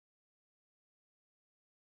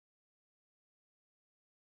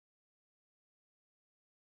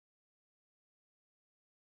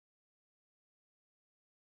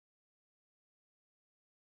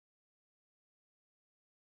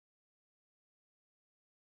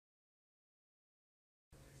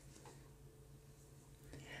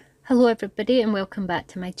Hello everybody and welcome back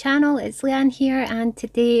to my channel. It's Leanne here, and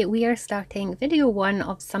today we are starting video 1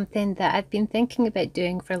 of something that I've been thinking about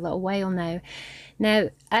doing for a little while now.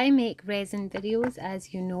 Now, I make resin videos,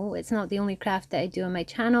 as you know. It's not the only craft that I do on my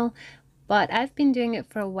channel, but I've been doing it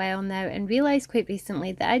for a while now and realised quite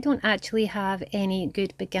recently that I don't actually have any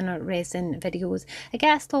good beginner resin videos. I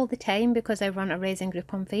get asked all the time because I run a resin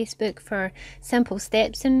group on Facebook for simple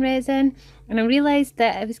steps in resin, and I realised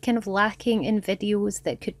that I was kind of lacking in videos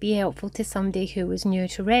that could be helpful to somebody who was new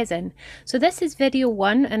to resin. So this is video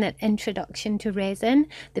 1 and an introduction to resin,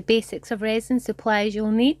 the basics of resin, supplies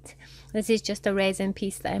you'll need. This is just a resin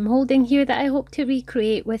piece that I'm holding here that I hope to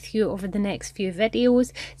recreate with you over the next few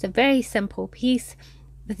videos. It's a very simple piece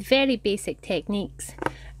with very basic techniques,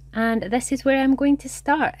 and this is where I'm going to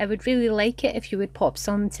start. I would really like it if you would pop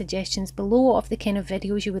some suggestions below of the kind of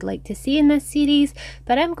videos you would like to see in this series,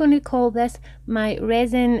 but I'm going to call this my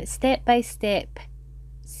resin step-by-step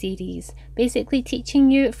series, basically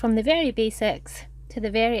teaching you from the very basics to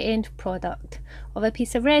the very end product of a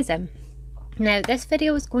piece of resin. Now, this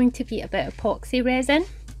video is going to be about epoxy resin.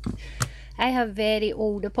 I have very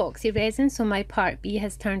old epoxy resin, so my part B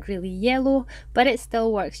has turned really yellow, but it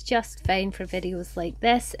still works just fine for videos like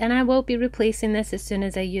this, and I will be replacing this as soon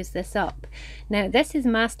as I use this up. Now, this is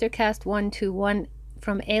Mastercast 121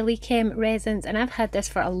 from L.T.Marshall resins, and I've had this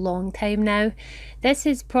for a long time now. This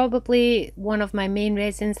is probably one of my main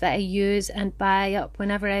resins that I use and buy up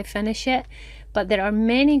whenever I finish it. But there are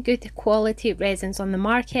many good quality resins on the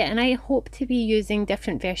market, and I hope to be using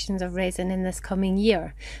different versions of resin in this coming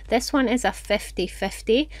year. This one is a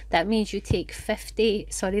 50-50. That means you take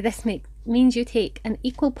means you take an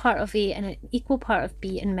equal part of A and an equal part of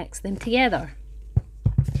B and mix them together.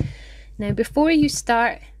 Now, before you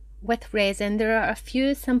start with resin, there are a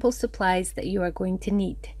few simple supplies that you are going to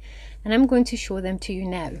need, and I'm going to show them to you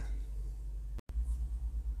now.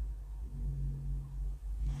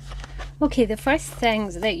 Okay, the first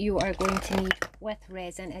things that you are going to need with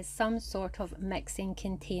resin is some sort of mixing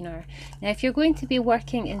container. Now, if you're going to be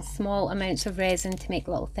working in small amounts of resin to make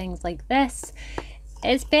little things like this,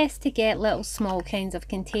 it's best to get little small kinds of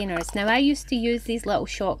containers. Now, I used to use these little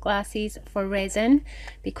shot glasses for resin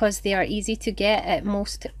because they are easy to get at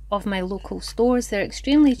most of my local stores. They're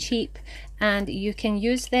extremely cheap, and you can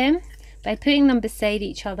use them by putting them beside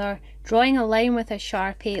each other, drawing a line with a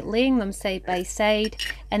Sharpie, laying them side by side,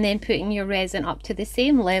 and then putting your resin up to the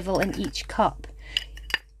same level in each cup.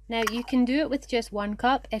 Now, you can do it with just one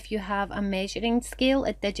cup. If you have a measuring scale,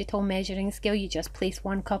 a digital measuring scale, you just place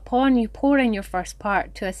one cup on, you pour in your first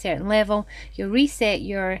part to a certain level, you reset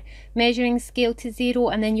your measuring scale to 0,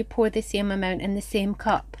 and then you pour the same amount in the same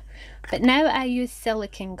cup. But now I use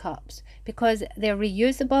silicone cups because they're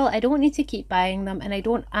reusable. I don't need to keep buying them, and I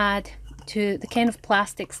don't add to the kind of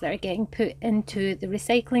plastics that are getting put into the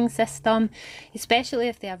recycling system, especially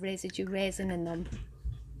if they have residue resin in them.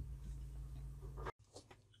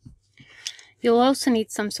 You'll also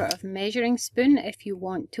need some sort of measuring spoon if you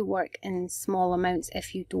want to work in small amounts.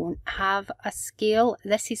 If you don't have a scale,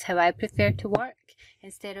 this is how I prefer to work.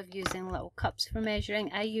 Instead of using little cups for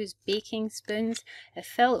measuring, I use baking spoons. I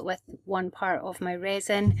fill it with one part of my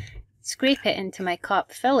resin, scrape it into my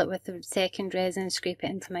cup, fill it with the second resin, scrape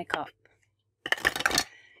it into my cup.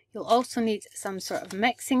 You'll also need some sort of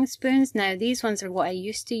mixing spoons. Now, these ones are what I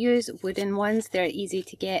used to use, wooden ones. They're easy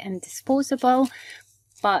to get and disposable,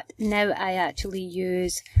 but now I actually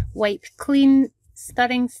use wipe clean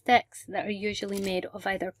stirring sticks that are usually made of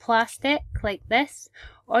either plastic like this,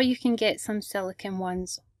 or you can get some silicone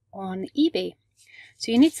ones on eBay.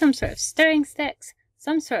 So you need some sort of stirring sticks,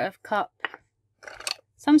 some sort of cup,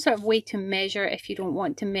 some sort of way to measure if you don't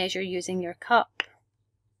want to measure using your cup.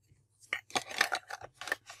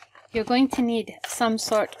 You're going to need some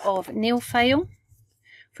sort of nail file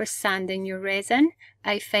for sanding your resin.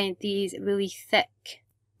 I find these really thick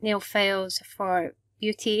nail files for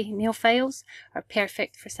beauty nail files are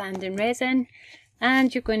perfect for sanding resin.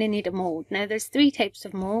 And you're going to need a mold. Now, there's 3 types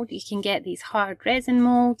of mold. You can get these hard resin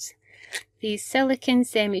molds, these silicone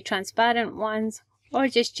semi-transparent ones, or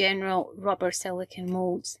just general rubber silicone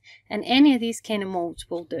molds. And any of these kind of molds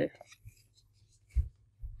will do.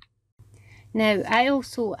 Now, I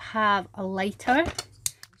also have a lighter,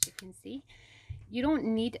 as you can see. You don't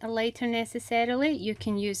need a lighter necessarily. You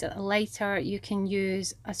can use a lighter, you can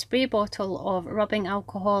use a spray bottle of rubbing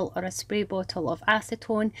alcohol or a spray bottle of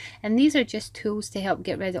acetone, and these are just tools to help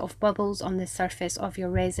get rid of bubbles on the surface of your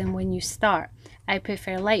resin when you start. I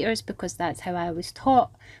prefer lighters because that's how I was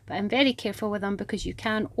taught, but I'm very careful with them because you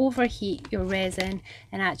can overheat your resin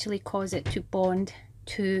and actually cause it to bond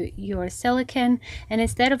to your silicone, and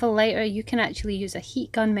instead of a lighter you can actually use a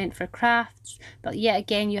heat gun meant for crafts. But yet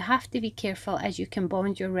again, you have to be careful as you can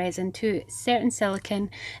bond your resin to certain silicone,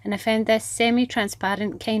 and I found this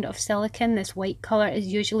semi-transparent kind of silicone, this white colour, is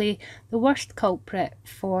usually the worst culprit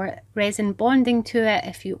for resin bonding to it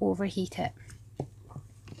if you overheat it.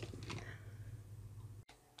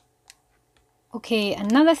 Okay,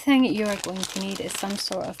 another thing you are going to need is some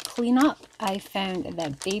sort of cleanup. I found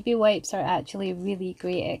that baby wipes are actually really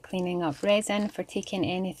great at cleaning up resin, for taking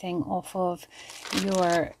anything off of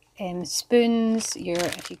your spoons,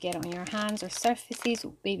 if you get it on your hands or surfaces.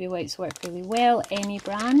 Baby wipes work really well, any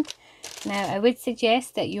brand. Now, I would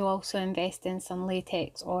suggest that you also invest in some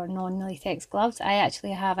latex or non-latex gloves. I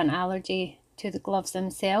actually have an allergy to the gloves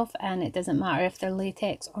themselves, and it doesn't matter if they're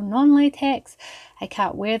latex or non-latex. I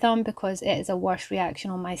can't wear them because it is a worse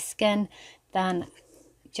reaction on my skin than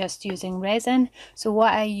just using resin. So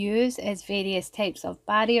what I use is various types of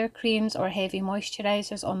barrier creams or heavy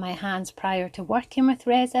moisturizers on my hands prior to working with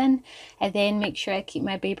resin. I then make sure I keep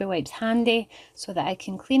my baby wipes handy so that I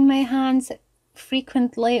can clean my hands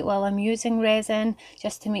frequently while I'm using resin,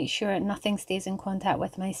 just to make sure nothing stays in contact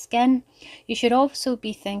with my skin. You should also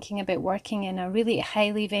be thinking about working in a really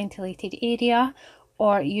highly ventilated area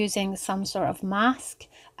or using some sort of mask.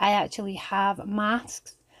 I actually have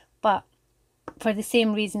masks, but for the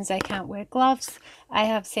same reasons I can't wear gloves. I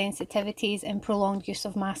have sensitivities, and prolonged use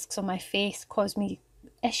of masks on my face cause me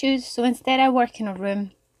issues. So instead I work in a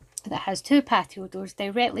room that has two patio doors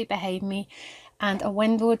directly behind me and a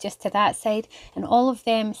window just to that side, and all of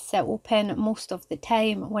them sit open most of the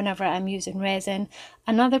time whenever I'm using resin.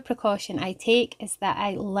 Another precaution I take is that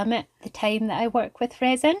I limit the time that I work with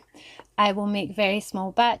resin. I will make very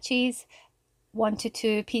small batches, 1 to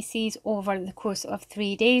 2 pieces over the course of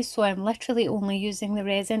 3 days, so I'm literally only using the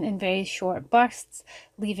resin in very short bursts,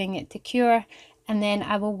 leaving it to cure, and then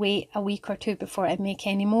I will wait a week or two before I make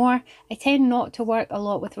any more. I tend not to work a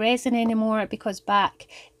lot with resin anymore because back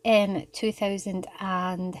in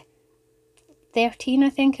 2013, I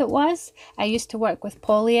think it was, I used to work with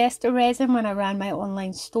polyester resin when I ran my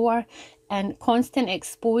online store, and constant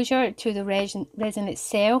exposure to the resin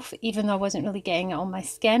itself, even though I wasn't really getting it on my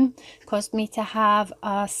skin, caused me to have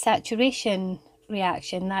a saturation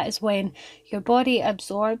reaction. That is when your body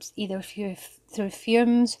absorbs either through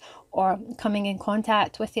fumes or coming in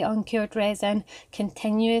contact with the uncured resin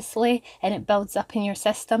continuously, and it builds up in your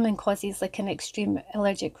system and causes like an extreme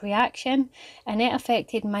allergic reaction. And it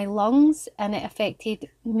affected my lungs, and it affected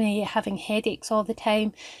me having headaches all the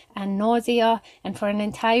time and nausea, and for an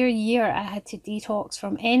entire year I had to detox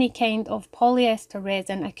from any kind of polyester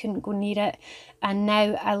resin. I couldn't go near it, and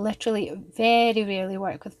now I literally very rarely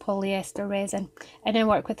work with polyester resin, and I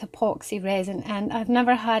work with epoxy resin, and I've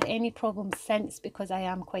never had any problems since because I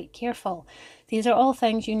am quite careful. These are all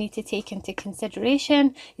things you need to take into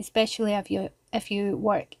consideration, especially if you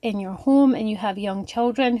work in your home and you have young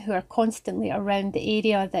children who are constantly around the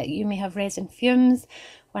area that you may have resin fumes.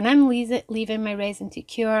 When I'm leaving my resin to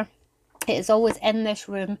cure, it is always in this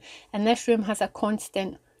room, and this room has a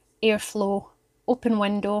constant airflow, open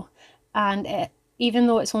window, and even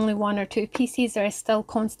though it's only 1 or 2 pieces, there is still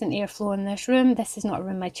constant airflow in this room. This is not a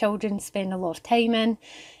room my children spend a lot of time in.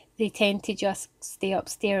 They tend to just stay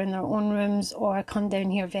upstairs in their own rooms or come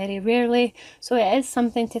down here very rarely. So it is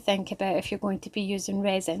something to think about if you're going to be using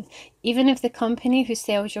resin. Even if the company who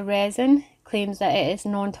sells your resin claims that it is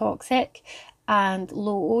non-toxic and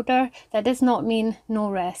low odor, that does not mean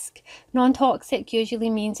no risk. Non-toxic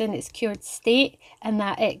usually means in its cured state, and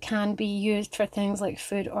that it can be used for things like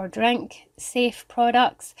food or drink safe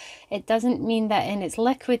products. It doesn't mean that in its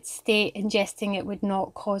liquid state ingesting it would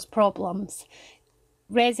not cause problems.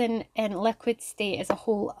 Resin in liquid state is a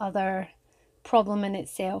whole other problem in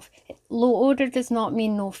itself. Low odor does not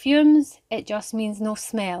mean no fumes, it just means no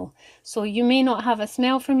smell. So you may not have a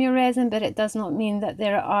smell from your resin, but it does not mean that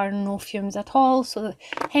there are no fumes at all. So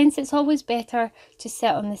hence it's always better to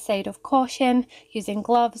sit on the side of caution, using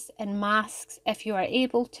gloves and masks if you are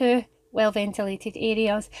able to, well ventilated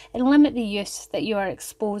areas, and limit the use that you are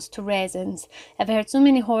exposed to resins. I've heard so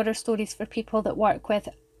many horror stories for people that work with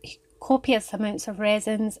copious amounts of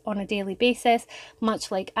resins on a daily basis, much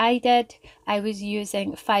like I did. I was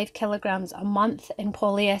using 5 kilograms a month in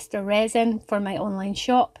polyester resin for my online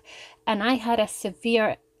shop, and I had a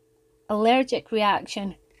severe allergic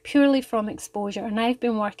reaction purely from exposure, and I've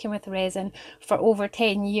been working with resin for over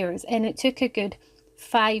 10 years, and it took a good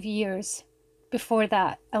 5 years before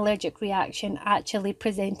that allergic reaction actually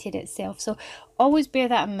presented itself. So always bear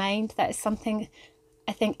that in mind. That is something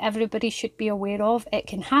I think everybody should be aware of. It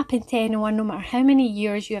can happen to anyone, no matter how many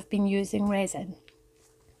years you have been using resin.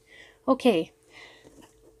 Okay,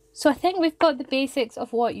 So I think we've got the basics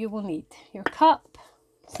of what you will need. Your cup,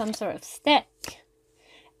 some sort of stick.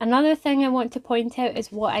 Another thing I want to point out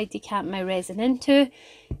is what I decant my resin into.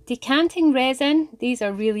 Decanting resin, these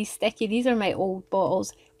are really sticky, these are my old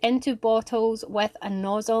bottles, into bottles with a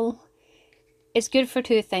nozzle. It's good for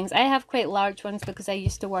two things. I have quite large ones because I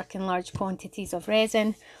used to work in large quantities of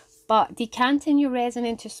resin, but decanting your resin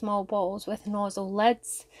into small bottles with nozzle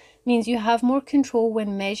lids means you have more control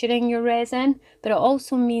when measuring your resin, but it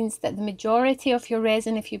also means that the majority of your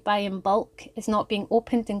resin, if you buy in bulk, is not being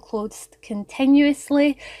opened and closed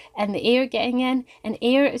continuously and the air getting in, and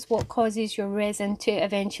air is what causes your resin to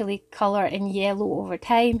eventually colour in yellow over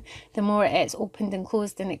time, the more it's opened and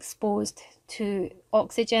closed and exposed to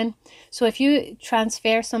oxygen. So if you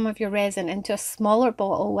transfer some of your resin into a smaller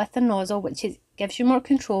bottle with a nozzle, which gives you more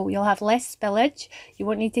control, you'll have less spillage, you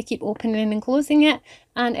won't need to keep opening and closing it,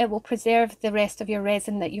 and it will preserve the rest of your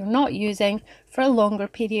resin that you're not using for a longer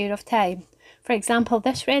period of time. For example,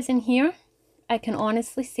 this resin here, I can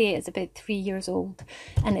honestly say it's about 3 years old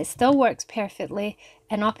and it still works perfectly,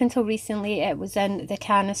 and up until recently it was in the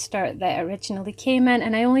canister that it originally came in,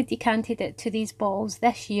 and I only decanted it to these bottles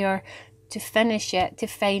this year to finish it, to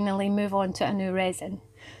finally move on to a new resin.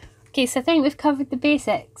 Okay, so I think we've covered the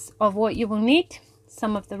basics of what you will need,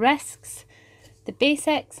 some of the risks, the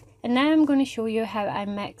basics, and now I'm going to show you how I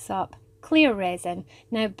mix up clear resin.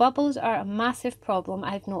 Now, bubbles are a massive problem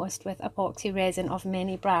I've noticed with epoxy resin of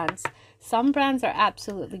many brands. Some brands are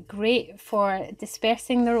absolutely great for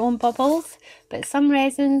dispersing their own bubbles, but some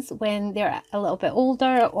resins, when they're a little bit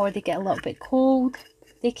older or they get a little bit cold,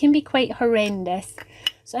 they can be quite horrendous.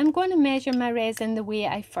 So I'm going to measure my resin the way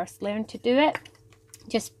I first learned to do it.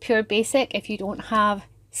 Just pure basic. If you don't have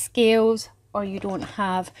scales or you don't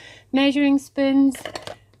have measuring spoons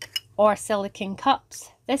or silicone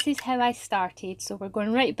cups, this is how I started. So we're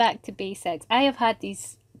going right back to basics. I have had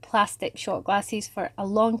these plastic shot glasses for a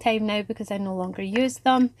long time now because I no longer use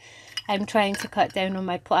them. I'm trying to cut down on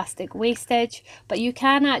my plastic wastage, but you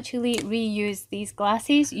can actually reuse these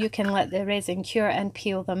glasses. You can let the resin cure and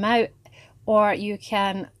peel them out, or you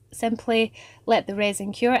can simply let the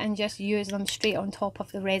resin cure and just use them straight on top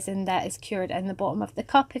of the resin that is cured in the bottom of the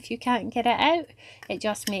cup. If you can't get it out, it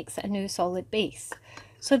just makes a new solid base.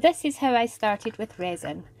 So this is how I started with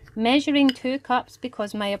resin. Measuring 2 cups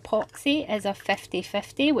because my epoxy is a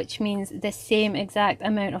 50-50, which means the same exact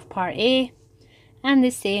amount of part A and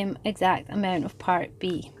the same exact amount of part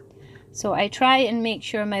B. So I try and make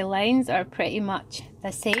sure my lines are pretty much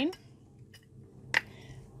the same.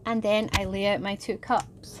 And then I lay out my 2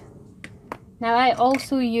 cups. Now I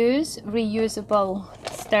also use reusable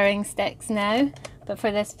stirring sticks now, but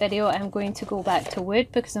for this video I'm going to go back to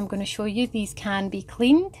wood because I'm going to show you these can be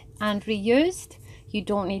cleaned and reused. You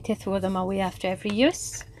don't need to throw them away after every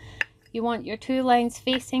use. You want your 2 lines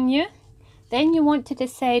facing you. Then you want to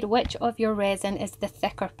decide which of your resin is the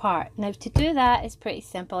thicker part. Now to do that is pretty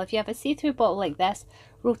simple. If you have a see-through bottle like this,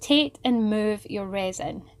 rotate and move your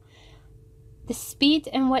resin. The speed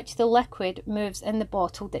in which the liquid moves in the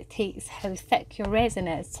bottle dictates how thick your resin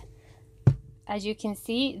is. As you can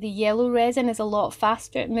see, the yellow resin is a lot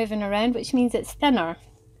faster at moving around, which means it's thinner.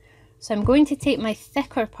 So I'm going to take my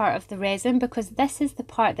thicker part of the resin because this is the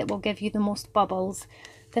part that will give you the most bubbles.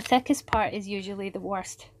 The thickest part is usually the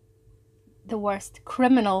worst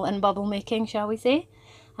criminal in bubble making, shall we say.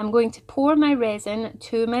 I'm going to pour my resin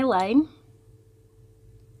to my line.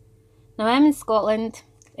 Now I'm in Scotland,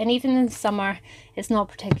 and even in summer it's not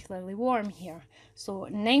particularly warm here, so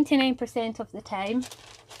 99% of the time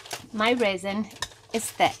my resin is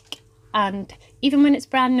thick, and even when it's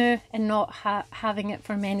brand new and not having it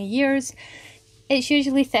for many years, it's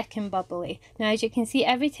usually thick and bubbly. Now as you can see,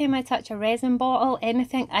 every time I touch a resin bottle,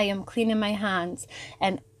 anything, I am cleaning my hands,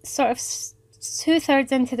 and sort of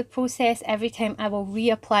 2/3 into the process, every time I will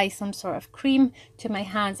reapply some sort of cream to my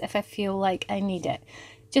hands if I feel like I need it.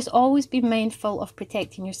 Just always be mindful of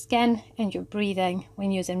protecting your skin and your breathing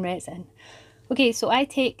when using resin. Okay, so I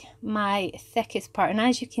take my thickest part, and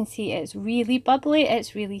as you can see, it's really bubbly,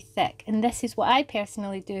 it's really thick, and this is what I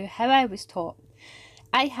personally do, how I was taught.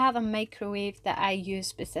 I have a microwave that I use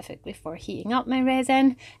specifically for heating up my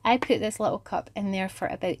resin. I put this little cup in there for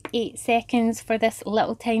about 8 seconds for this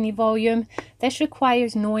little tiny volume. This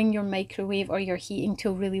requires knowing your microwave or your heating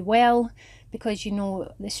tool really well, because you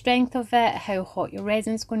know the strength of it, how hot your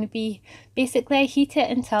resin is going to be. Basically, I heat it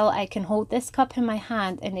until I can hold this cup in my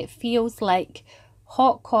hand and it feels like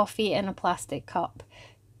hot coffee in a plastic cup.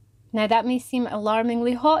 Now that may seem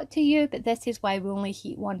alarmingly hot to you, but this is why we only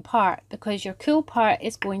heat one part, because your cool part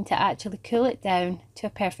is going to actually cool it down to a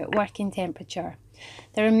perfect working temperature.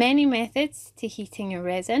 There are many methods to heating your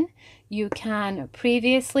resin. You can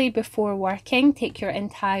previously, before working, take your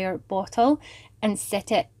entire bottle and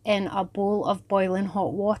set it in a bowl of boiling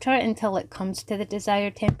hot water until it comes to the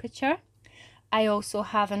desired temperature. I also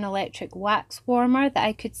have an electric wax warmer that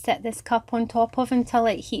I could set this cup on top of until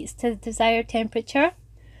it heats to the desired temperature.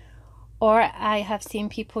 Or I have seen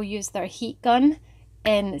people use their heat gun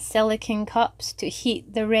in silicone cups to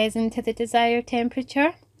heat the resin to the desired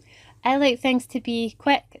temperature. I like things to be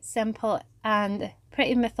quick, simple and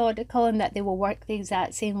pretty methodical, and that they will work the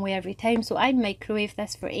exact same way every time. So I microwave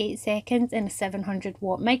this for 8 seconds in a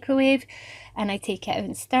 700-watt microwave, and I take it out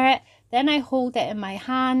and stir it. Then I hold it in my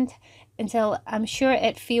hand until I'm sure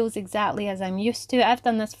it feels exactly as I'm used to. I've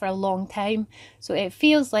done this for a long time, so it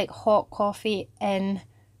feels like hot coffee in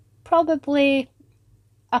probably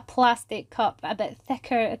a plastic cup, a bit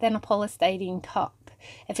thicker than a polystyrene cup.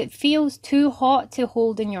 If it feels too hot to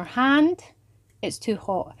hold in your hand, it's too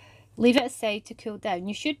hot. Leave it aside to cool down.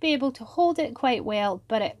 You should be able to hold it quite well,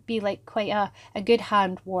 but it be like quite a good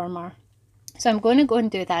hand warmer. So I'm going to go and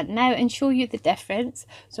do that now and show you the difference.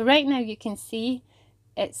 So right now you can see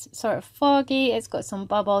it's sort of foggy, it's got some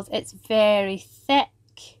bubbles, it's very thick,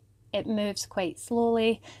 it moves quite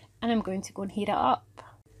slowly, and I'm going to go and heat it up.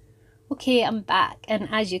 Okay, I'm back, and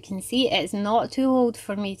as you can see, it's not too hot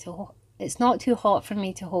for me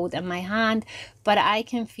to hold in my hand, but I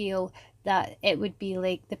can feel that it would be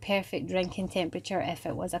like the perfect drinking temperature if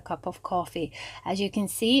it was a cup of coffee. As you can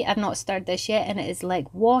see, I've not stirred this yet, and it is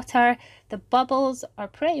like water. The bubbles are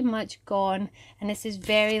pretty much gone, and this is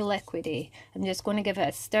very liquidy. I'm just going to give it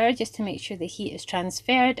a stir just to make sure the heat is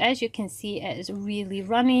transferred. As you can see, it is really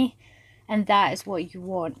runny, and that is what you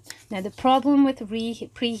want. Now, the problem with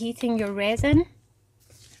preheating your resin,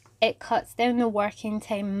 it cuts down the working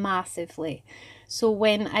time massively. So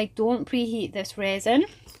when I don't preheat this resin,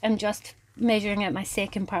 I'm just measuring out my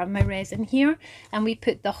second part of my resin here, and we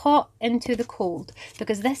put the hot into the cold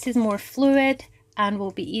because this is more fluid and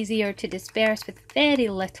will be easier to disperse with very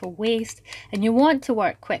little waste. And you want to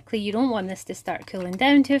work quickly. You don't want this to start cooling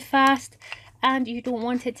down too fast, and you don't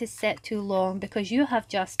want it to sit too long because you have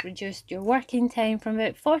just reduced your working time from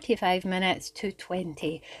about 45 minutes to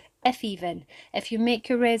 20. If even. If you make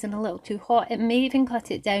your resin a little too hot, it may even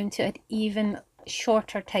cut it down to an even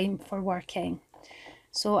shorter time for working.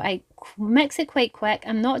 So I mix it quite quick.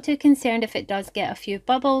 I'm not too concerned if it does get a few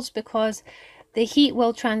bubbles because the heat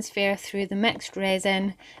will transfer through the mixed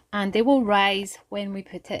resin and they will rise when we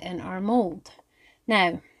put it in our mold.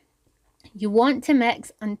 Now, you want to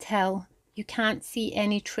mix until you can't see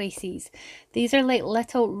any traces. These are like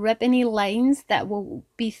little ribbony lines that will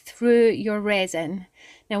be through your resin.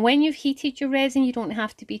 Now, when you've heated your resin, you don't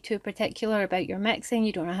have to be too particular about your mixing.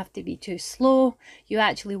 You don't have to be too slow. You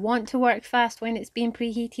actually want to work fast when it's being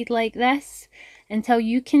preheated like this until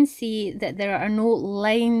you can see that there are no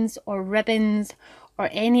lines or ribbons or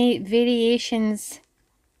any variations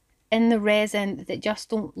in the resin that just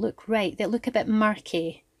don't look right. They look a bit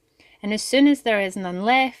murky. And as soon as there is none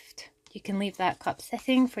left, you can leave that cup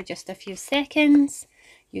sitting for just a few seconds.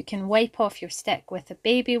 You can wipe off your stick with a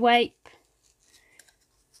baby wipe.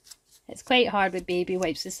 It's quite hard with baby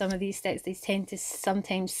wipes with some of these sticks. They tend to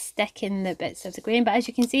sometimes stick in the bits of the grain, but as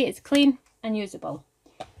you can see, it's clean and usable.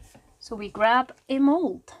 So we grab a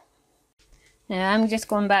mold. Now I'm just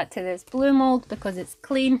going back to this blue mold because it's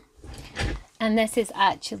clean. And this is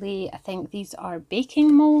actually, I think these are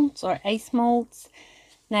baking molds or ice molds.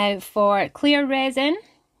 Now for clear resin,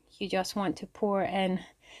 you just want to pour in.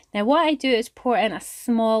 Now what I do is pour in a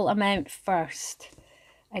small amount first.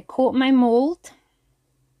 I coat my mold,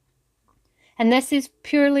 and this is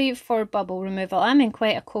purely for bubble removal. I'm in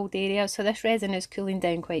quite a cold area, so this resin is cooling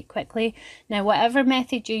down quite quickly. Now whatever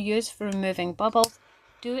method you use for removing bubbles,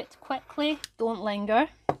 do it quickly, don't linger.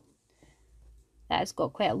 That has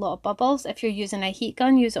got quite a lot of bubbles. If you're using a heat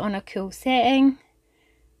gun, use it on a cool setting,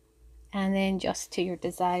 and then just to your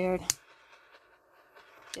desired.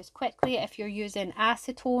 Just quickly, if you're using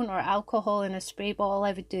acetone or alcohol in a spray bottle,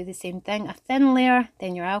 I would do the same thing. A thin layer,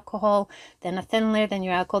 then your alcohol, then a thin layer, then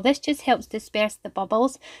your alcohol. This just helps disperse the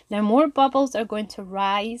bubbles. Now more bubbles are going to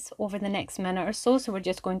rise over the next minute or so, so we're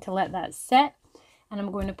just going to let that sit. And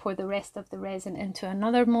I'm going to pour the rest of the resin into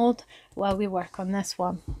another mold while we work on this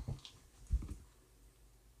one.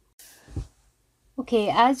 Okay,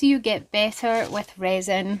 as you get better with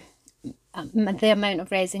resin, the amount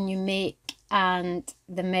of resin you make and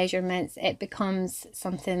the measurements, it becomes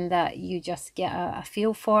something that you just get a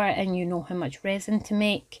feel for and you know how much resin to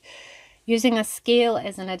make. Using a scale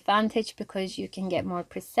is an advantage because you can get more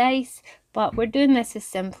precise, but we're doing this as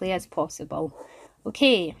simply as possible.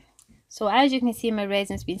 Okay, So as you can see, my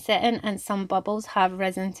resin's been sitting and some bubbles have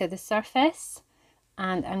risen to the surface.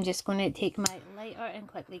 And I'm just going to take my lighter and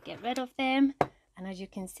quickly get rid of them. And as you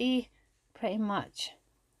can see, pretty much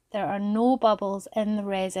there are no bubbles in the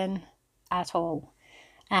resin at all.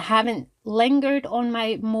 I haven't lingered on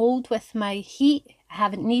my mold with my heat. I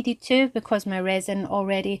haven't needed to because my resin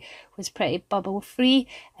already was pretty bubble free.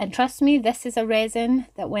 And trust me, this is a resin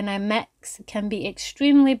that when I mix can be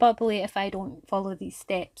extremely bubbly if I don't follow these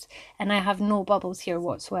steps. And I have no bubbles here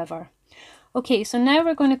whatsoever. Okay, so now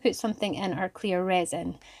we're going to put something in our clear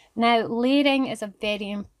resin. Now, layering is a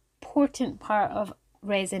very important part of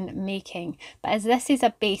resin making, but as this is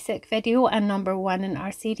a basic video and number 1 in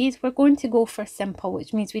our series, we're going to go for simple,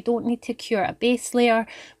 which means we don't need to cure a base layer,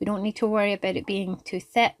 we don't need to worry about it being too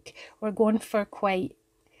thick. We're going for quite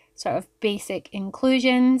sort of basic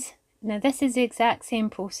inclusions. Now this is the exact same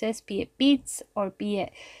process, be it beads or be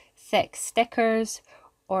it thick stickers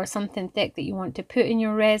or something thick that you want to put in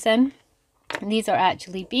your resin. And these are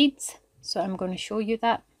actually beads, so I'm going to show you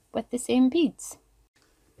that with the same beads.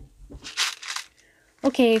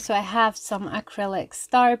 Okay, so I have some acrylic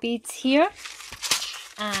star beads here,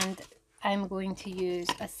 and I'm going to use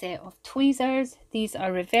a set of tweezers. These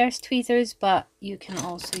are reverse tweezers, but you can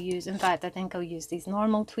also use, in fact, I think I'll use these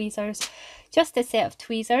normal tweezers. Just a set of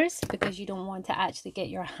tweezers because you don't want to actually get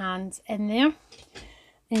your hands in there.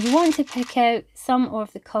 And you want to pick out some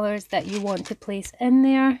of the colours that you want to place in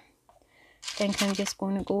there. I think I'm just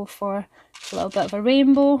going to go for a little bit of a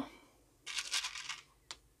rainbow.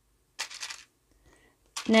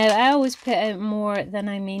 Now, I always put out more than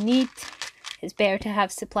I may need. It's better to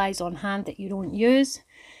have supplies on hand that you don't use.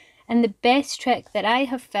 And the best trick that I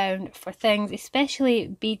have found for things, especially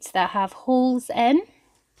beads that have holes in,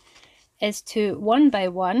 is to one by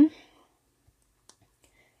one,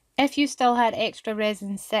 if you still had extra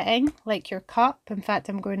resin sitting, like your cup, in fact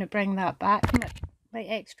I'm going to bring that back, my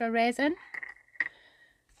extra resin,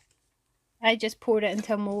 I just poured it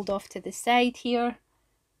into a mould off to the side here.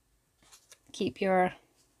 Keep your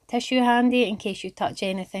tissue handy in case you touch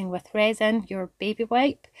anything with resin, your baby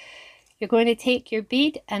wipe. You're going to take your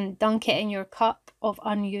bead and dunk it in your cup of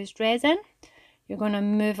unused resin. You're going to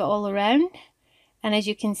move it all around, and as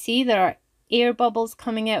you can see, there are air bubbles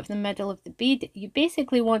coming out of the middle of the bead. You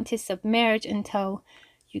basically want to submerge until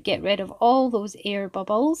you get rid of all those air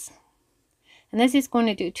bubbles. And this is going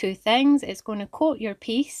to do two things. It's going to coat your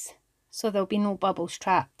piece so there'll be no bubbles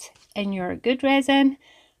trapped in your good resin,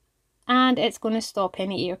 and it's going to stop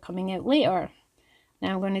any air coming out later. Now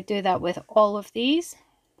I'm going to do that with all of these.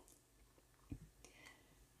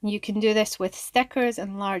 You can do this with stickers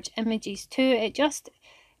and large images too. It just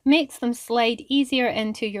makes them slide easier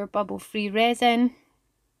into your bubble-free resin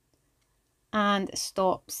and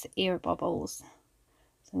stops air bubbles.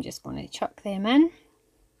 So I'm just going to chuck them in.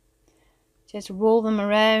 Just roll them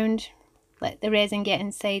around. Let the resin get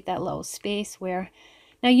inside that little space where...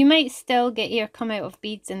 Now you might still get air come out of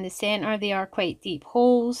beads in the centre. They are quite deep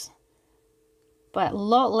holes, but a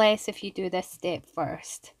lot less if you do this step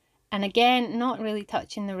first. And again, not really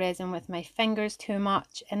touching the resin with my fingers too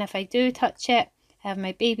much. And if I do touch it, I have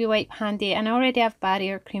my baby wipe handy, and I already have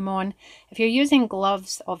barrier cream on. If you're using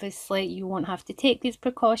gloves, obviously you won't have to take these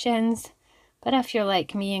precautions. But if you're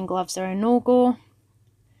like me and gloves are a no-go,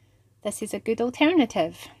 this is a good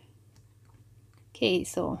alternative. Okay,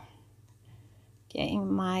 so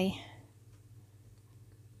getting my...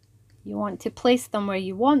 You want to place them where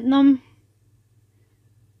you want them.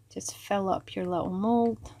 Just fill up your little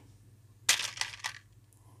mold.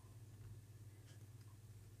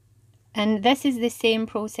 And this is the same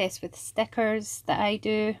process with stickers that I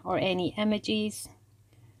do, or any images.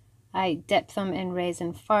 I dip them in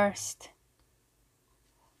resin first.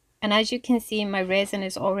 And as you can see, my resin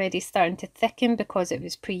is already starting to thicken because it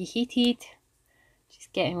was preheated.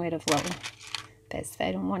 Just getting rid of little bits that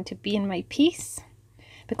I don't want to be in my piece.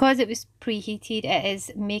 Because it was preheated, it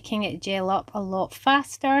is making it gel up a lot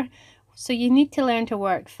faster. So you need to learn to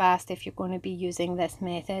work fast if you're going to be using this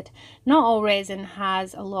method. Not all resin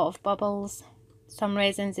has a lot of bubbles. Some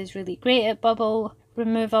resins is really great at bubble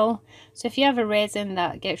removal. So if you have a resin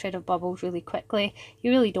that gets rid of bubbles really quickly,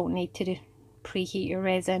 you really don't need to preheat your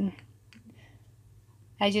resin.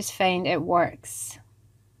 I just find it works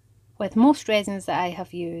with most resins that I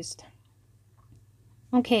have used.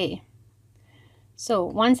 Okay, so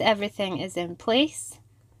once everything is in place,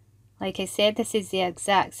 like I said, this is the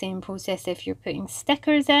exact same process if you're putting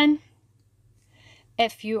stickers in.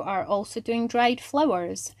 If you are also doing dried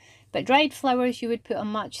flowers, but dried flowers you would put a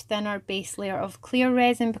much thinner base layer of clear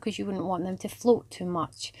resin because you wouldn't want them to float too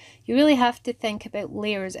much. You really have to think about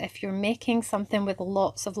layers if you're making something with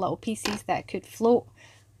lots of little pieces that could float.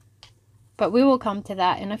 but we will come to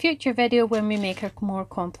that in a future video when we make a more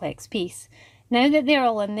complex piece. Now that they're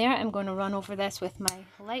all in there, I'm going to run over this with my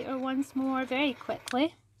lighter once more very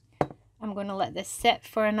quickly. I'm going to let this sit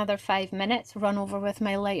for another 5 minutes, run over with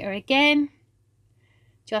my lighter again,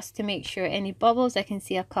 just to make sure any bubbles. I can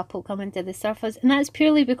see a couple coming to the surface, and that's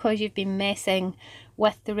purely because you've been messing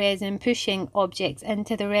with the resin, pushing objects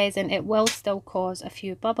into the resin. It will still cause a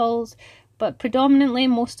few bubbles, but predominantly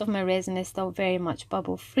most of my resin is still very much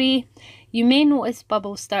bubble free. You may notice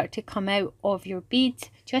bubbles start to come out of your bead.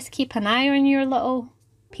 Just keep an eye on your little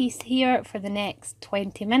piece here for the next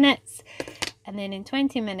 20 minutes. And then in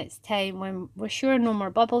 20 minutes time, when we're sure no more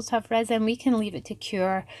bubbles have risen, we can leave it to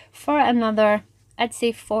cure for another, I'd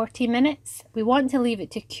say 40 minutes. We want to leave it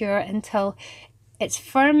to cure until it's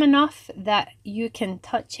firm enough that you can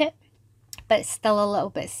touch it, but it's still a little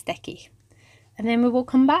bit sticky. And then we will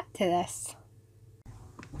come back to this.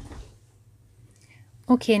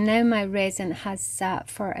 Okay, now my resin has sat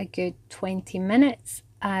for a good 20 minutes.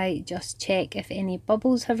 I just check if any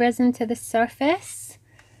bubbles have risen to the surface.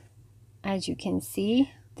 As you can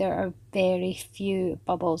see, there are very few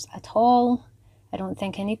bubbles at all. I don't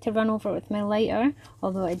think I need to run over it with my lighter,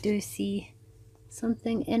 although I do see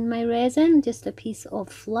something in my resin, just a piece of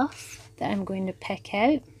fluff that I'm going to pick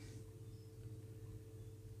out.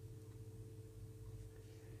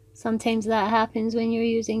 Sometimes that happens when you're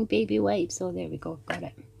using baby wipes. Oh, there we go, got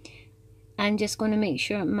it. I'm just going to make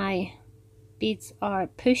sure my beads are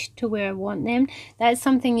pushed to where I want them. That's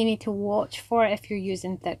something you need to watch for if you're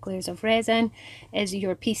using thick layers of resin, is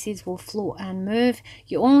your pieces will float and move.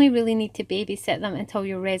 You only really need to babysit them until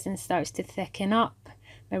your resin starts to thicken up.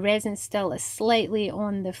 My resin still is slightly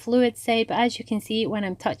on the fluid side, but as you can see when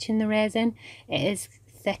I'm touching the resin, it is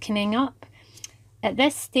thickening up. At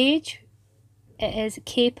this stage, it is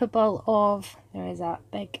capable of, there is that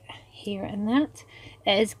big hair in that,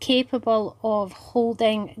 it is capable of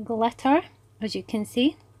holding glitter. As you can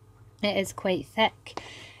see, it is quite thick.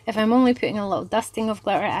 If I'm only putting a little dusting of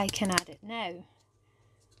glitter, I can add it now.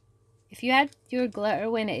 If you add your glitter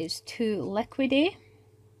when it is too liquidy,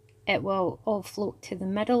 it will all float to the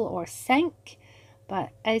middle or sink.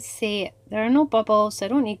 But I'd say there are no bubbles, so I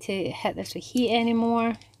don't need to hit this with heat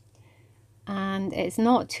anymore. And it's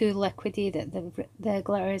not too liquidy that the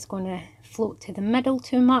glitter is going to float to the middle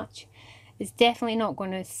too much. It's definitely not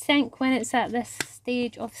going to sink when it's at this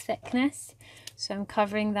stage of thickness. So I'm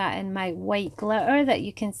covering that in my white glitter that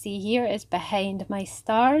you can see here is behind my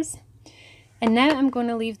stars. And now I'm going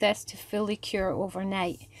to leave this to fully cure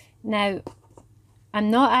overnight. Now, I'm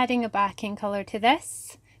not adding a backing colour to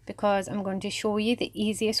this because I'm going to show you the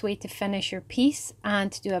easiest way to finish your piece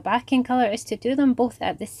and to do a backing colour is to do them both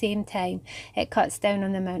at the same time. It cuts down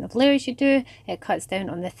on the amount of layers you do, it cuts down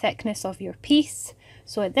on the thickness of your piece.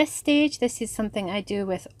 So at this stage, this is something I do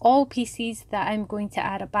with all pieces that I'm going to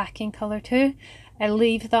add a backing colour to. I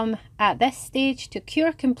leave them at this stage to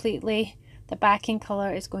cure completely. The backing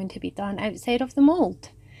colour is going to be done outside of the mould.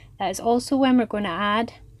 That is also when we're going to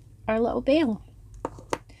add our little bail.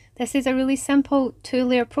 This is a really simple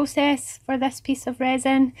 2-layer process for this piece of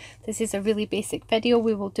resin. This is a really basic video.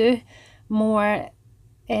 We will do more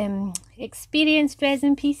experienced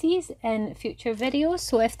resin pieces in future videos,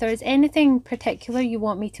 so if there's anything particular you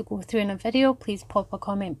want me to go through in a video, please pop a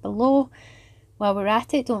comment below. While we're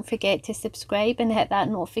at it, don't forget to subscribe and hit that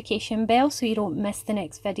notification bell so you don't miss the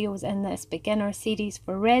next videos in this beginner series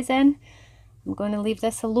for resin. I'm going to leave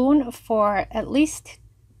this alone for at least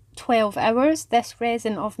 12 hours. This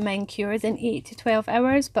resin of mine cures in 8 to 12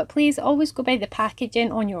 hours, but please always go by the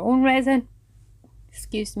packaging on your own resin.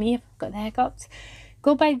 Excuse me if I've got the hiccups.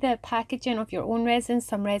 Go by the packaging of your own resin.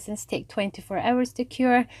 Some resins take 24 hours to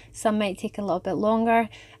cure, some might take a little bit longer,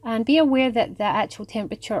 and be aware that the actual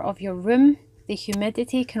temperature of your room, the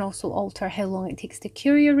humidity, can also alter how long it takes to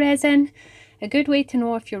cure your resin. A good way to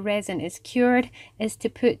know if your resin is cured is to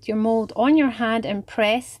put your mould on your hand and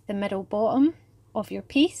press the middle bottom of your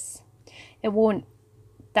piece. It won't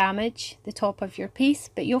damage the top of your piece,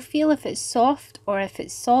 but you'll feel if it's soft or if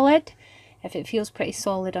it's solid. If it feels pretty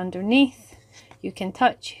solid underneath, you can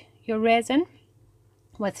touch your resin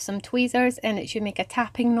with some tweezers and it should make a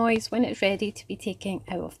tapping noise when it's ready to be taken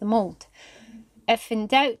out of the mould. If in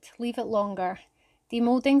doubt, leave it longer.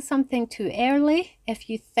 Demolding something too early, if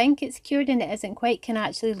you think it's cured and it isn't quite, can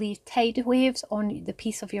actually leave tide waves on the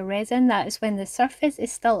piece of your resin. That is when the surface is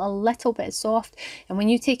still a little bit soft, and when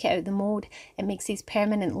you take it out of the mould, it makes these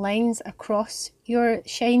permanent lines across your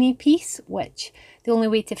shiny piece, which the only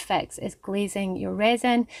way to fix is glazing your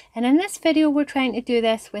resin. And in this video, we're trying to do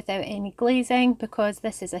this without any glazing because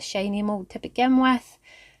this is a shiny mould to begin with,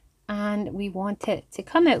 and we want it to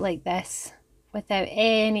come out like this without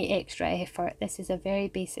any extra effort. This is a very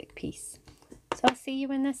basic piece. So I'll see you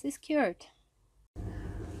when this is cured.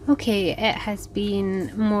 Okay, it has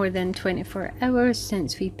been more than 24 hours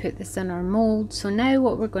since we put this in our mold. So now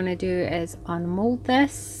what we're going to do is unmold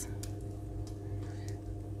this.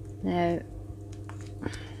 Now,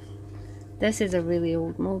 this is a really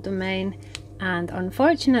old mold of mine, and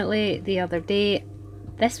unfortunately the other day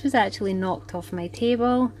this was actually knocked off my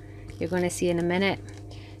table. You're going to see in a minute.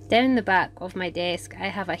 Down the back of my desk I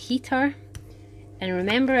have a heater, and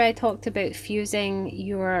remember I talked about fusing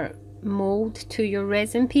your mold to your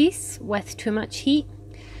resin piece with too much heat?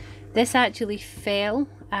 This actually fell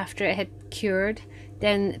after it had cured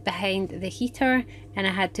down behind the heater, and I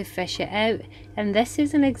had to fish it out. And this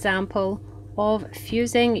is an example of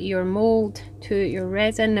fusing your mold to your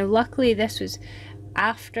resin. Now luckily this was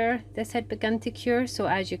after this had begun to cure, so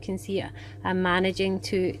as you can see I'm managing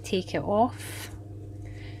to take it off.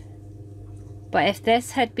 But if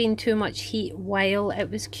this had been too much heat while it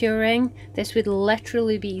was curing, this would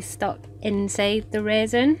literally be stuck inside the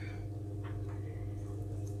resin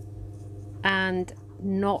and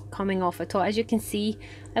not coming off at all. As you can see,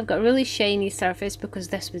 I've got a really shiny surface because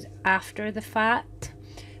this was after the fact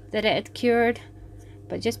that it had cured.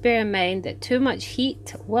 But just bear in mind that too much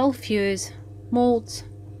heat will fuse molds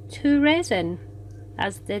to resin,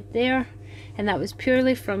 as did there, and that was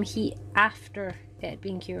purely from heat after it had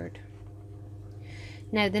been cured.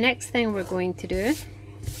 Now the next thing we're going to do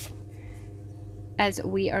is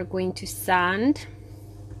we are going to sand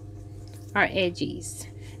our edges.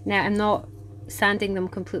 Now I'm not sanding them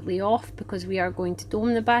completely off because we are going to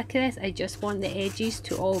dome the back of this. I just want the edges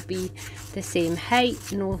to all be the same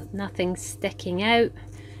height, nothing sticking out,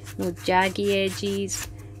 no jaggy edges.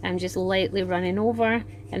 I'm just lightly running over,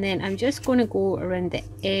 and then I'm just going to go around the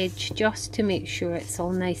edge just to make sure it's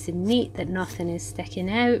all nice and neat, that nothing is sticking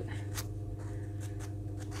out.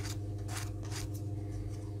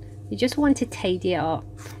 You just want to tidy it up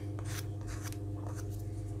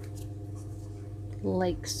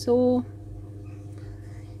like so,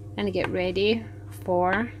 and get ready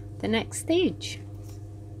for the next stage.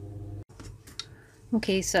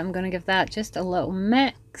 Okay, so I'm going to give that just a little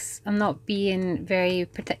mix. I'm not being very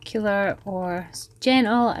particular or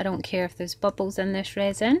gentle. I don't care if there's bubbles in this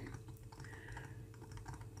resin.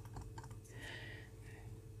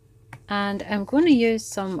 And I'm going to use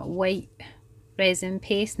some white resin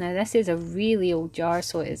paste. Now this is a really old jar,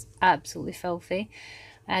 so it is absolutely filthy.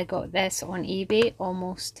 I got this on eBay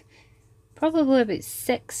probably about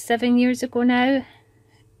 6-7 years ago now.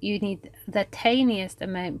 You need the tiniest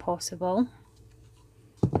amount possible,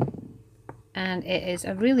 and it is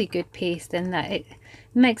a really good paste in that it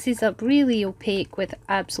mixes up really opaque with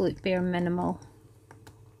absolute bare minimal.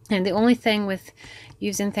 And the only thing with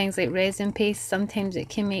using things like resin paste, sometimes it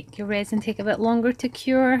can make your resin take a bit longer to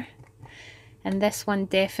cure, and this one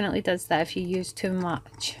definitely does that if you use too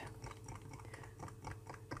much.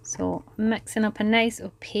 So mixing up a nice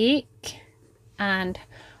opaque, and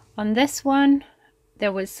on this one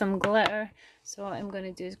there was some glitter, so what I'm going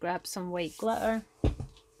to do is grab some white glitter.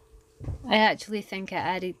 I actually think I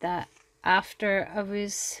added that after I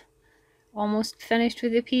was almost finished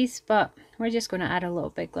with the piece, but we're just going to add a little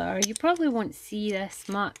bit glitter. You probably won't see this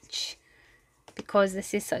much because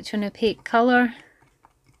this is such an opaque colour,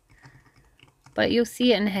 but you'll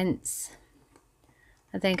see it in hints.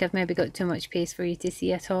 I think I've maybe got too much paste for you to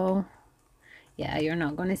see at all. Yeah, you're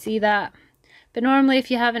not going to see that. But normally if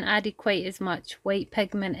you haven't added quite as much white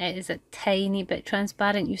pigment, it is a tiny bit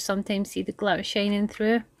transparent. You sometimes see the glitter shining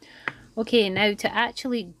through. Okay, now to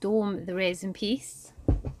actually dome the resin piece,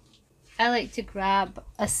 I like to grab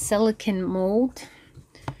a silicone mold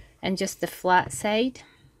and just the flat side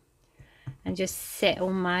and just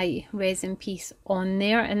settle my resin piece on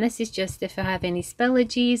there. And this is just if I have any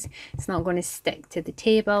spillages, it's not going to stick to the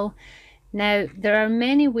table. Now there are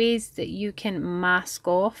many ways that you can mask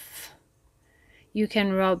off. You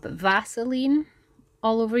can rub Vaseline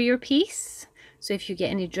all over your piece, so if you get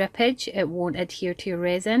any drippage it won't adhere to your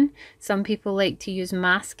resin. Some people like to use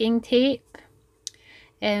masking tape.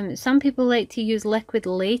 Some people like to use liquid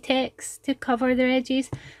latex to cover their edges.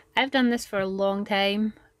 I've done this for a long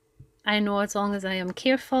time. I know as long as I am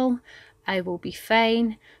careful, I will be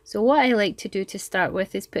fine. So what I like to do to start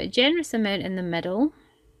with is put a generous amount in the middle.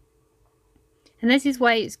 And this is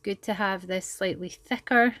why it's good to have this slightly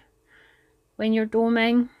thicker when you're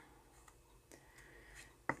doming.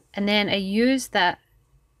 And then I use that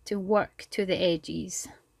to work to the edges.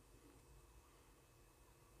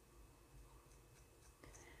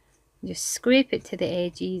 Just scrape it to the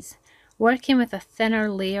edges, working with a thinner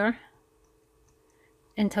layer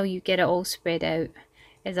until you get it all spread out.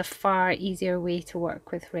 is a far easier way to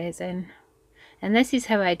work with resin. And this is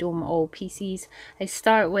how I do my all pieces. I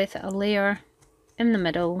start with a layer in the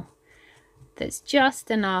middle that's just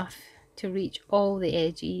enough to reach all the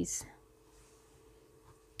edges.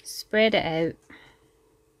 Spread it out.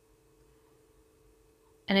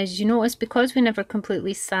 And as you notice, because we never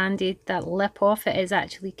completely sanded that lip off, it is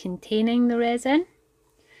actually containing the resin.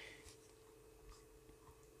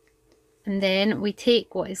 And then we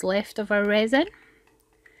take what is left of our resin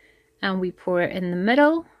and we pour it in the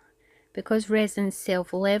middle. Because resin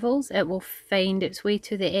self-levels, it will find its way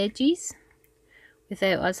to the edges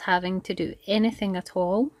without us having to do anything at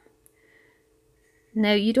all.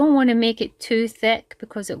 Now you don't want to make it too thick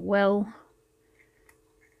because it will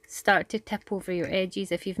start to tip over your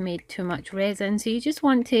edges if you've made too much resin. So you just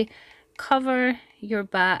want to cover your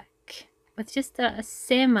back with just a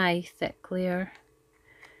semi-thick layer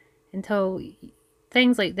until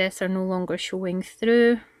things like this are no longer showing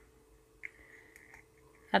through.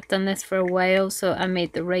 I've done this for a while, so I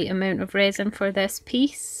made the right amount of resin for this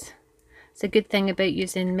piece. It's a good thing about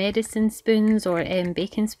using medicine spoons or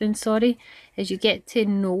baking spoons, sorry, is you get to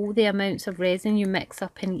know the amounts of resin you mix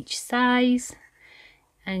up in each size,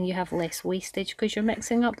 and you have less wastage because you're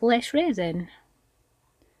mixing up less resin.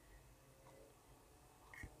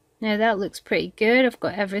 Now that looks pretty good. I've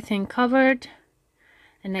got everything covered.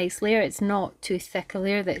 A nice layer. It's not too thick a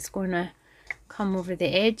layer that's going to come over the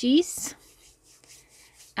edges.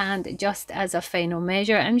 And just as a final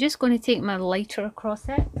measure, I'm just going to take my lighter across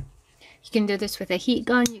it. You can do this with a heat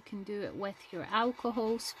gun, you can do it with your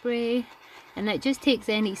alcohol spray, and it just takes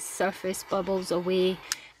any surface bubbles away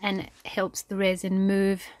and it helps the resin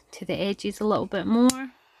move to the edges a little bit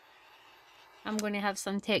more. I'm going to have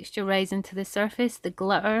some texture rising to the surface. The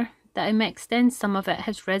glitter that I mixed in, some of it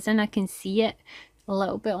has risen. I can see it a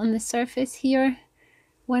little bit on the surface here.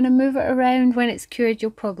 When I move it around, when it's cured,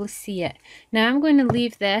 you'll probably see it. Now I'm going to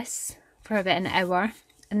leave this for about an hour,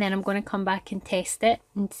 and then I'm going to come back and test it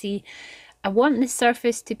and see. I want the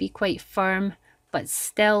surface to be quite firm, but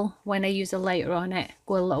still, when I use a lighter on it,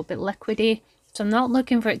 go a little bit liquidy. So I'm not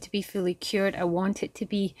looking for it to be fully cured. I want it to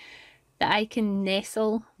be that I can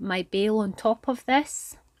nestle my bale on top of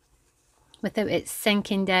this without it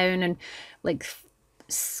sinking down and like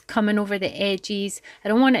coming over the edges. I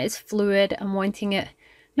don't want it as fluid. I'm wanting it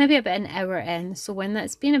maybe about an hour in. So when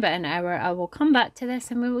that's been about an hour, I will come back to this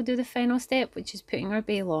and we will do the final step, which is putting our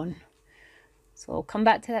bale on. So I'll come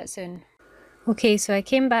back to that soon. Okay, so I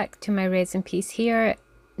came back to my resin piece here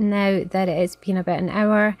now that it has been about an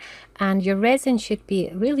hour, and your resin should be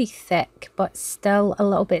really thick but still a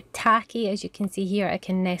little bit tacky. As you can see here, I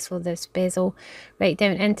can nestle this bezel right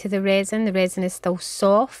down into the resin. The resin is still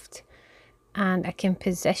soft and I can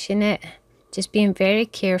position it, just being very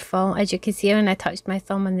careful. As you can see, when I touched my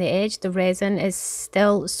thumb on the edge, the resin is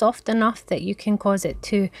still soft enough that you can cause it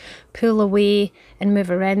to pull away and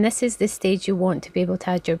move around. This is the stage you want to be able to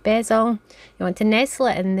add your bezel. You want to nestle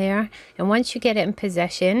it in there, and once you get it in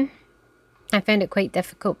position, I found it quite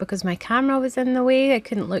difficult because my camera was in the way. I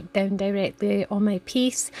couldn't look down directly on my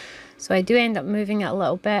piece, so I do end up moving it a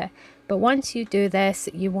little bit. But once you do this,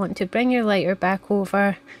 you want to bring your lighter back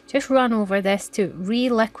over, just run over this to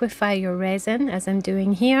re-liquefy your resin, as I'm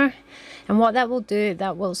doing here. And what that will do,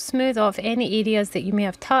 that will smooth off any areas that you may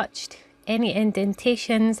have touched, any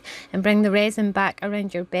indentations, and bring the resin back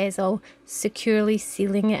around your bezel, securely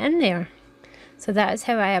sealing it in there. So that is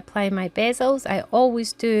how I apply my bezels. I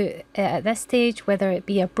always do it at this stage, whether it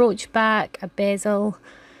be a brooch back, a bezel,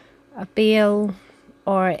 a bale,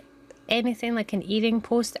 or anything like an earring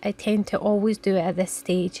post. I tend to always do it at this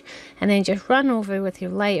stage, and then just run over with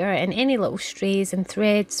your lighter, and any little strays and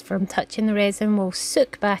threads from touching the resin will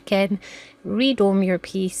soak back in, redome your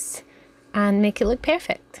piece and make it look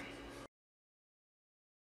perfect.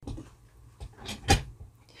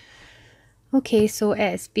 Okay, so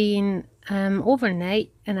it's been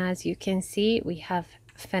overnight, and as you can see, we have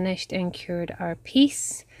finished and cured our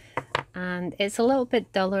piece. And it's a little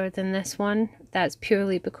bit duller than this one. That's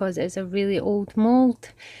purely because it's a really old mold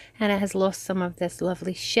and it has lost some of this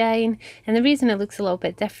lovely shine. And the reason it looks a little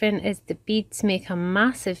bit different is the beads make a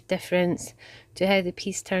massive difference to how the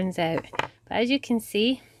piece turns out. But as you can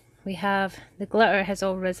see, we have the glitter has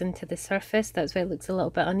all risen to the surface. That's why it looks a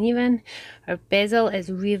little bit uneven. Our bezel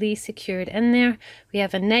is really secured in there. We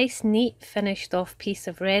have a nice, neat, finished off piece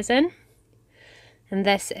of resin. And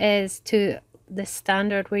this is to the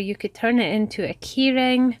standard where you could turn it into a key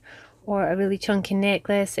ring or a really chunky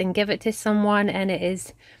necklace and give it to someone, and it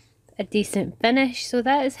is a decent finish. So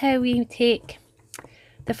that is how we take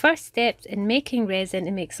the first steps in making resin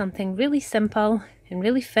and make something really simple and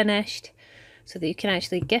really finished. so that you can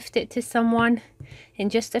actually gift it to someone in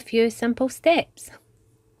just a few simple steps.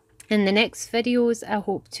 In the next videos, I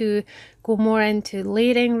hope to go more into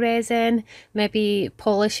layering resin, maybe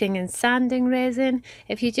polishing and sanding resin.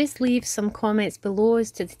 If you just leave some comments below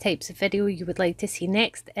as to the types of video you would like to see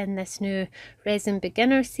next in this new resin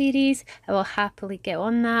beginner series, I will happily get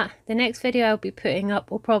on that. The next video I'll be putting up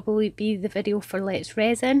will probably be the video for Let's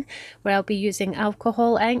Resin, where I'll be using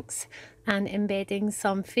alcohol inks and embedding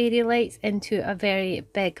some fairy lights into a very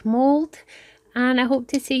big mould. And I hope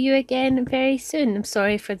to see you again very soon. I'm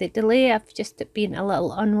sorry for the delay. I've just been a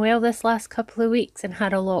little unwell this last couple of weeks and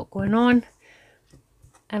had a lot going on.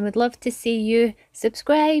 I would love to see you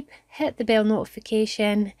subscribe, hit the bell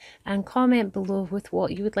notification and comment below with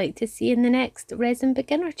what you would like to see in the next resin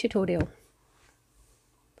beginner tutorial.